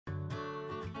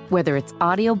Whether it's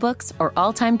audiobooks or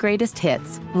all-time greatest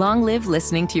hits, long live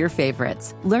listening to your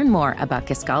favorites. Learn more about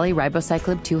Kisqali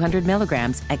Ribociclib 200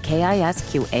 milligrams at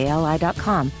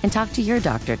KISQALI.com and talk to your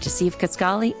doctor to see if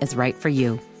Kisqali is right for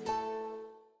you.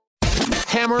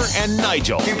 Hammer and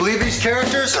Nigel. Can you believe these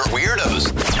characters are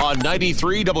weirdos? On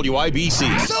 93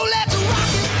 WIBC. So let's rock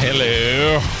it!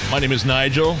 Hello, my name is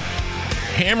Nigel.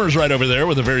 Hammer's right over there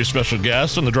with a very special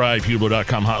guest on the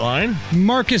DriveHubo.com hotline.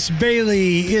 Marcus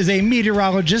Bailey is a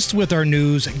meteorologist with our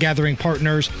news gathering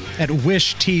partners at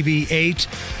Wish TV 8.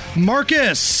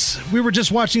 Marcus, we were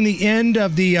just watching the end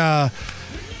of the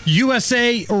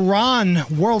USA-Iran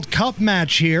World Cup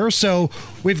match here, so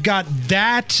we've got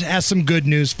that as some good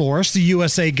news for us. The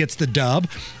USA gets the dub.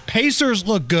 Pacers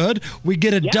look good. We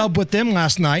get a dub with them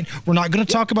last night. We're not going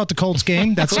to talk about the Colts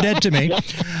game. That's dead to me.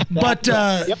 But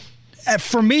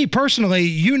for me personally,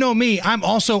 you know me, I'm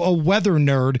also a weather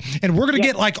nerd, and we're going to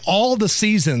get like all the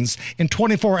seasons in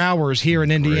 24 hours here in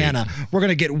Indiana. Great. We're going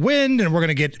to get wind, and we're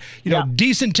going to get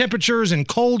decent temperatures and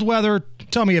cold weather.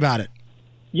 Tell me about it.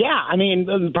 Yeah, I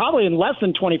mean, probably in less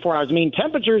than 24 hours. I mean,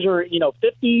 temperatures are,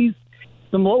 50s,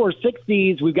 some lower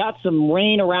 60s. We've got some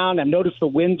rain around. I've noticed the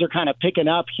winds are kind of picking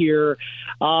up here.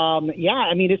 I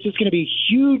mean, it's just going to be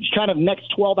huge kind of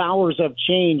next 12 hours of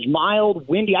change. Mild,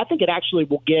 windy. I think it actually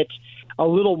will get a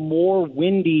little more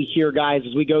windy here, guys,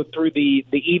 as we go through the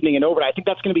evening and overnight. I think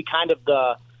that's going to be kind of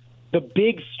the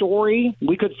big story.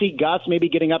 We could see gusts maybe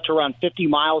getting up to around 50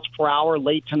 miles per hour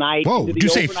late tonight. Whoa, did you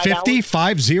say 50?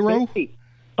 50?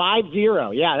 50,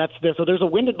 yeah. That's there. So there's a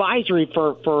wind advisory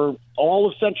for all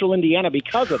of central Indiana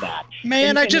because of that.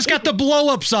 Man, I just got the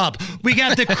blow-ups up. We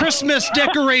got the Christmas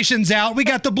decorations out. We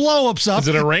got the blow-ups up. Is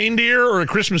it a reindeer or a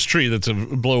Christmas tree that's a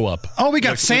blow-up? Oh, we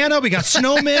got Santa, we got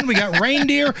snowmen, we got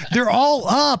reindeer. They're all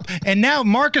up. And now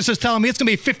Marcus is telling me it's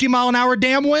going to be 50-mile-an-hour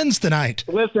damn winds tonight.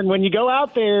 Listen, when you go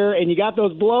out there and you got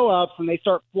those blow-ups and they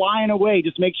start flying away,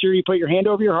 just make sure you put your hand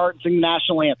over your heart and sing the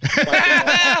national anthem.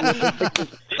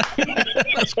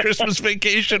 That's Christmas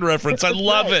Vacation reference. I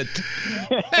love it.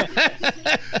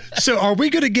 So are we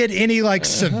going to get any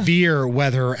severe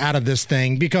weather out of this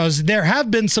thing? Because there have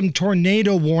been some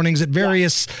tornado warnings at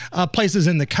various places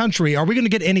in the country. Are we going to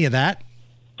get any of that?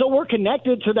 So we're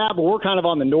connected to that, but we're kind of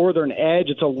on the northern edge.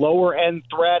 It's a lower end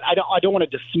threat. I don't want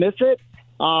to dismiss it.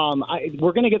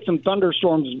 We're going to get some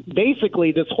thunderstorms.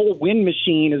 Basically, this whole wind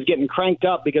machine is getting cranked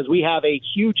up because we have a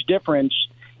huge difference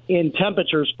in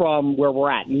temperatures from where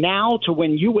we're at now to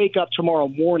when you wake up tomorrow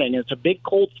morning. It's a big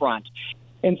cold front.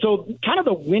 And so kind of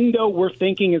the window we're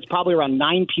thinking is probably around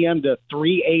 9 p.m. to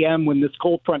 3 a.m. when this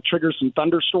cold front triggers some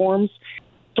thunderstorms.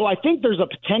 So I think there's a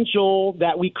potential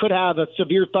that we could have a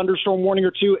severe thunderstorm warning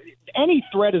or two. Any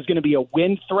threat is going to be a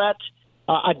wind threat,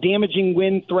 a damaging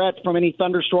wind threat from any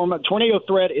thunderstorm. A tornado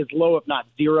threat is low, if not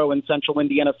zero, in central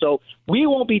Indiana. So we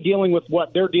won't be dealing with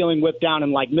what they're dealing with down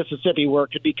in Mississippi, where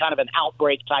it could be kind of an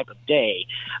outbreak type of day.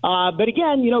 But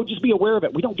again, just be aware of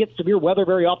it. We don't get severe weather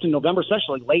very often in November,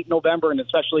 especially late November, and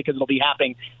especially because it'll be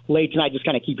happening late tonight. Just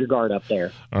kind of keep your guard up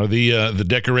there. Are the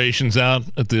decorations out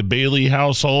at the Bailey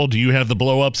household? Do you have the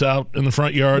blow-ups out in the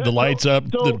front yard, the lights up,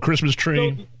 the Christmas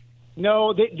tree?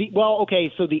 No,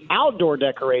 so the outdoor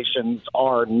decorations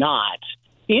are not.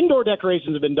 Indoor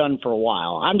decorations have been done for a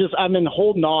while. I'm in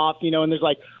holding off, and there's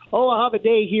I'll have a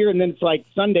day here, and then it's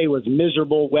Sunday was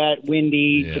miserable, wet,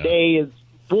 windy. Yeah. Today is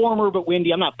warmer but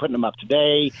windy. I'm not putting them up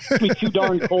today. It's going to be too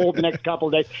darn cold the next couple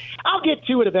of days. I'll get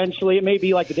to it eventually. It may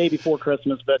be the day before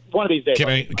Christmas, but one of these days.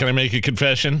 Can I make a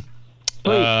confession?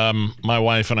 Please. My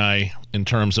wife and I, in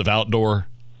terms of outdoor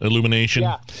illumination,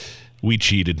 we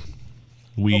cheated.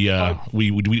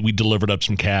 We delivered up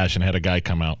some cash and had a guy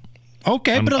come out.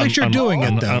 Okay, but at least you're doing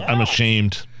it, though. I'm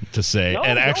ashamed to say,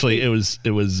 and actually, it was.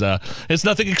 It's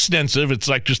nothing extensive. It's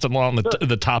just along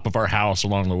the top of our house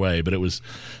along the way, but it was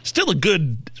still a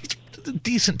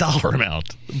decent dollar amount.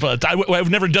 But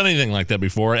I've never done anything like that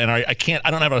before, and I can't.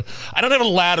 I don't have a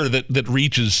ladder that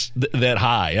reaches that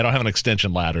high. I don't have an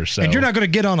extension ladder. So and you're not going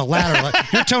to get on a ladder.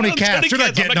 You're Tony Katz. You're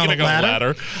not getting on a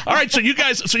ladder. All right, so you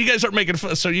guys aren't making.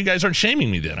 So you guys aren't shaming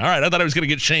me then. All right, I thought I was going to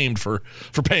get shamed for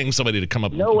paying somebody to come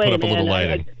up and put up a little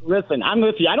lighting. Listen, I'm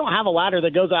with you. I don't have a ladder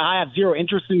that goes. I have zero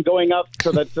interest in going up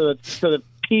to the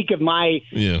peak of my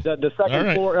the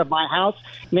second floor of my house.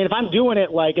 I mean, if I'm doing it,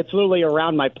 it's literally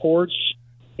around my porch.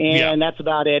 And that's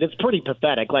about it. It's pretty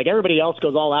pathetic. Like, everybody else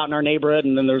goes all out in our neighborhood,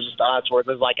 and then there's just us where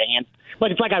there's like a hand. But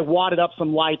it's like I wadded up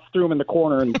some lights, threw them in the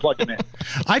corner, and plugged them in.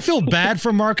 I feel bad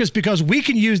for Marcus because we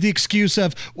can use the excuse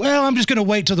of, well, I'm just going to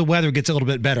wait till the weather gets a little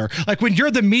bit better. Like, when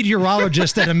you're the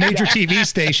meteorologist at a major TV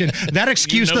station, that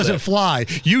excuse doesn't fly.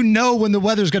 You know when the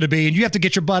weather's going to be, and you have to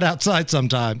get your butt outside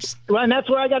sometimes. Well, and that's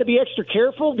where I got to be extra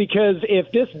careful, because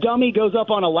if this dummy goes up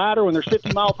on a ladder when there's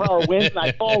 50-mile-per-hour winds and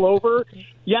I fall over,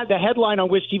 the headline on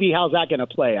Wish TV, how's that going to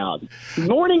play out?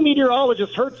 Morning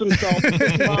meteorologist hurts himself with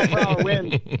 50-mile-per-hour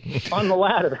winds on the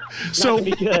ladder. So,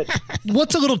 be good.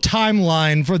 What's a little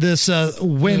timeline for this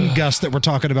wind gust that we're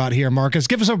talking about here, Marcus?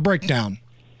 Give us a breakdown.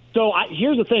 So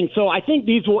here's the thing. So I think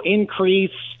these will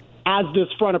increase as this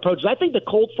front approaches. I think the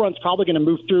cold front's probably going to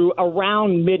move through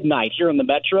around midnight here in the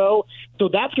metro. So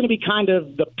that's going to be kind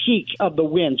of the peak of the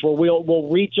winds, where we'll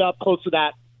reach up close to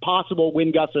that possible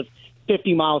wind gust of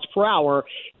 50 miles per hour.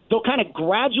 They'll kind of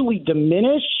gradually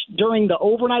diminish during the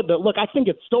overnight. But look, I think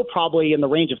it's still probably in the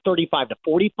range of 35 to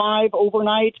 45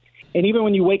 overnight. And even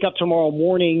when you wake up tomorrow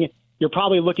morning, you're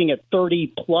probably looking at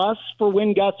 30 plus for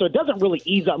wind gusts. So it doesn't really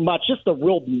ease up much. Just the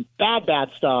real bad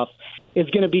stuff is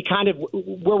going to be kind of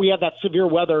where we have that severe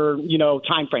weather,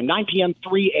 time frame, 9 p.m.,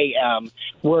 3 a.m.,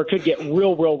 where it could get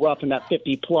real rough in that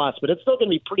 50 plus. But it's still going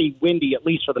to be pretty windy, at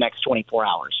least for the next 24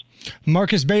 hours.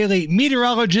 Marcus Bailey,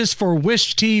 meteorologist for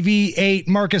Wish TV 8.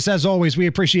 Marcus, as always, we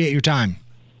appreciate your time.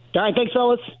 All right, thanks,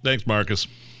 fellas. Thanks, Marcus.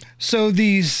 So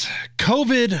these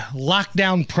COVID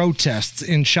lockdown protests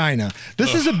in China,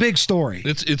 this is a big story.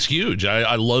 It's huge.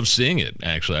 I love seeing it,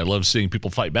 actually. I love seeing people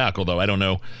fight back, although I don't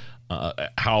know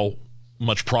how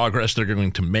much progress they're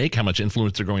going to make, how much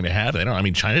influence they're going to have.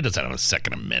 China doesn't have a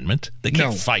Second Amendment. They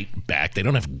can't fight back. They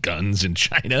don't have guns in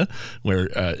China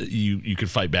where you can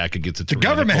fight back against a tyrannical.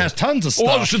 The government has tons of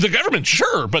stuff. Well, the government,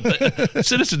 sure, but the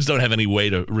citizens don't have any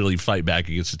way to really fight back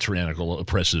against a tyrannical,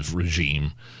 oppressive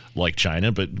regime like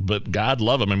China. But God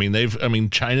love them.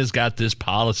 China's got this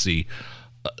policy,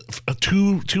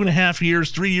 2.5 years,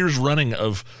 3 years running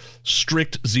of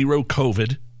strict zero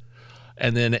COVID.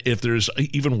 And then if there's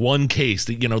even one case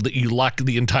that you lock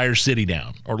the entire city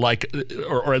down, or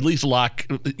at least lock,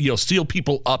 seal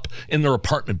people up in their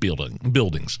apartment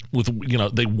buildings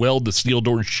with, they weld the steel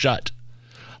doors shut.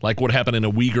 Like what happened in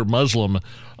a Uyghur Muslim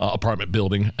apartment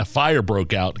building. A fire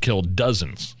broke out, killed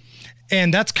dozens.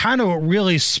 And that's kind of what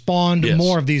really spawned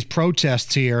more of these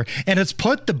protests here. And it's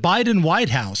put the Biden White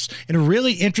House in a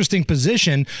really interesting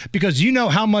position, because you know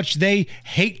how much they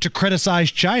hate to criticize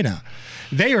China.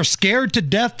 They are scared to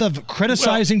death of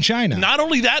criticizing China. Not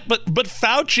only that, but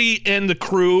Fauci and the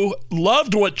crew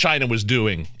loved what China was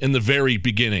doing in the very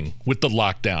beginning with the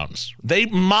lockdowns. They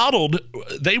modeled,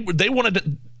 they wanted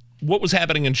to, what was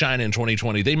happening in China in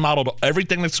 2020. They modeled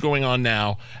everything that's going on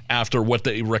now after what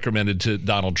they recommended to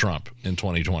Donald Trump in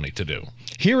 2020 to do.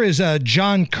 Here is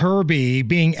John Kirby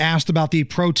being asked about the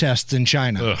protests in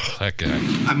China. Ugh, that guy.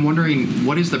 I'm wondering,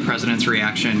 what is the president's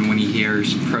reaction when he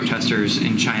hears protesters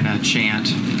in China chant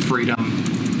freedom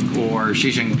or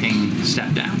Xi Jinping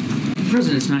step down? The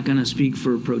president's not going to speak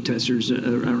for protesters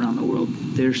around the world.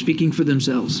 They're speaking for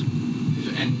themselves.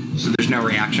 And so there's no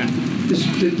reaction?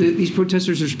 These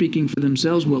protesters are speaking for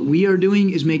themselves. What we are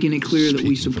doing is making it clear that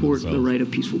we support the right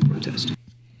of peaceful protest.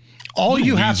 All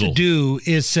you have to do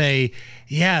is say,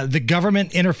 the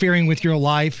government interfering with your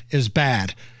life is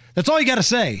bad. That's all you got to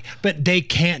say. But they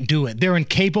can't do it. They're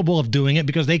incapable of doing it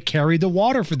because they carry the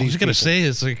water for these people. I was going to say,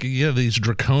 it's like, these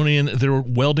draconian, they're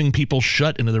welding people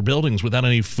shut into their buildings without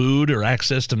any food or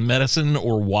access to medicine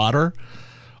or water.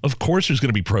 Of course there's going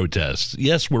to be protests.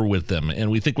 Yes, we're with them.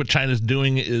 And we think what China's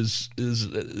doing is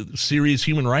serious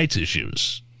human rights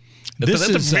issues. At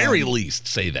the very least,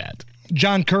 say that.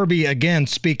 John Kirby again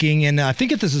speaking, and I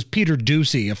think this is Peter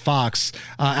Doocy of Fox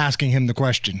asking him the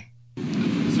question.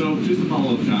 So just to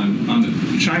follow up, John, on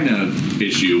the China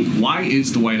issue, why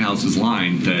is the White House's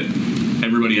line that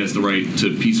everybody has the right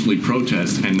to peacefully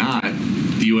protest and not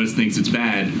the U.S. thinks it's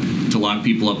bad to lock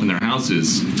people up in their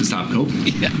houses to stop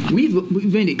COVID? Yeah.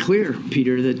 We've made it clear,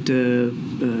 Peter, that a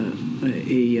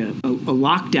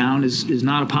lockdown is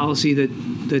not a policy that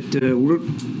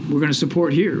we're going to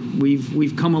support here.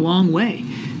 We've come a long way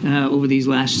over these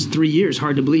last 3 years.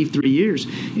 Hard to believe, 3 years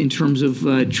in terms of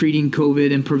treating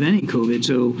COVID and preventing COVID.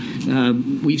 So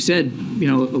we've said,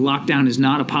 a lockdown is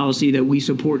not a policy that we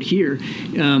support here.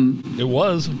 It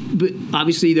was, but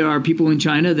obviously there are people in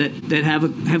China that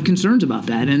have concerns about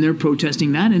that, and they're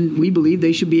protesting that, and we believe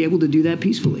they should be able to do that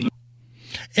peacefully.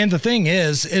 And the thing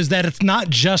is that it's not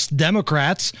just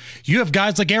Democrats. You have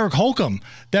guys like Eric Holcomb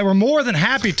that were more than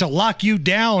happy to lock you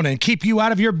down and keep you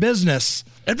out of your business.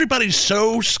 Everybody's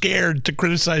so scared to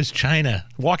criticize China,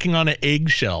 walking on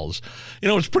eggshells. You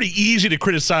know, it's pretty easy to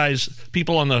criticize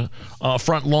people on the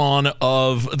front lawn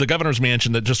of the governor's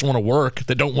mansion that just want to work,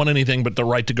 that don't want anything but the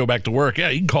right to go back to work. Yeah,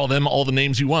 you can call them all the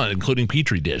names you want, including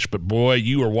Petri dish. But boy,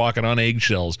 you are walking on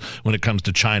eggshells when it comes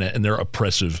to China and their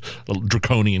oppressive,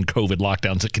 draconian COVID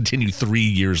lockdowns that continue 3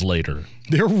 years later.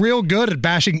 They're real good at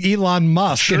bashing Elon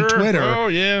Musk and Twitter. Oh,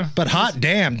 yeah. But hot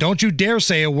damn, don't you dare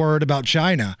say a word about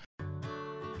China.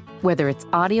 Whether it's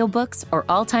audiobooks or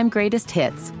all-time greatest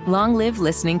hits, long live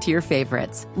listening to your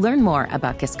favorites. Learn more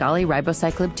about Kisqali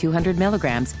Ribociclib 200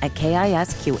 milligrams at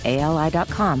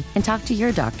KISQALI.com and talk to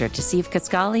your doctor to see if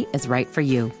Kisqali is right for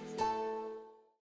you.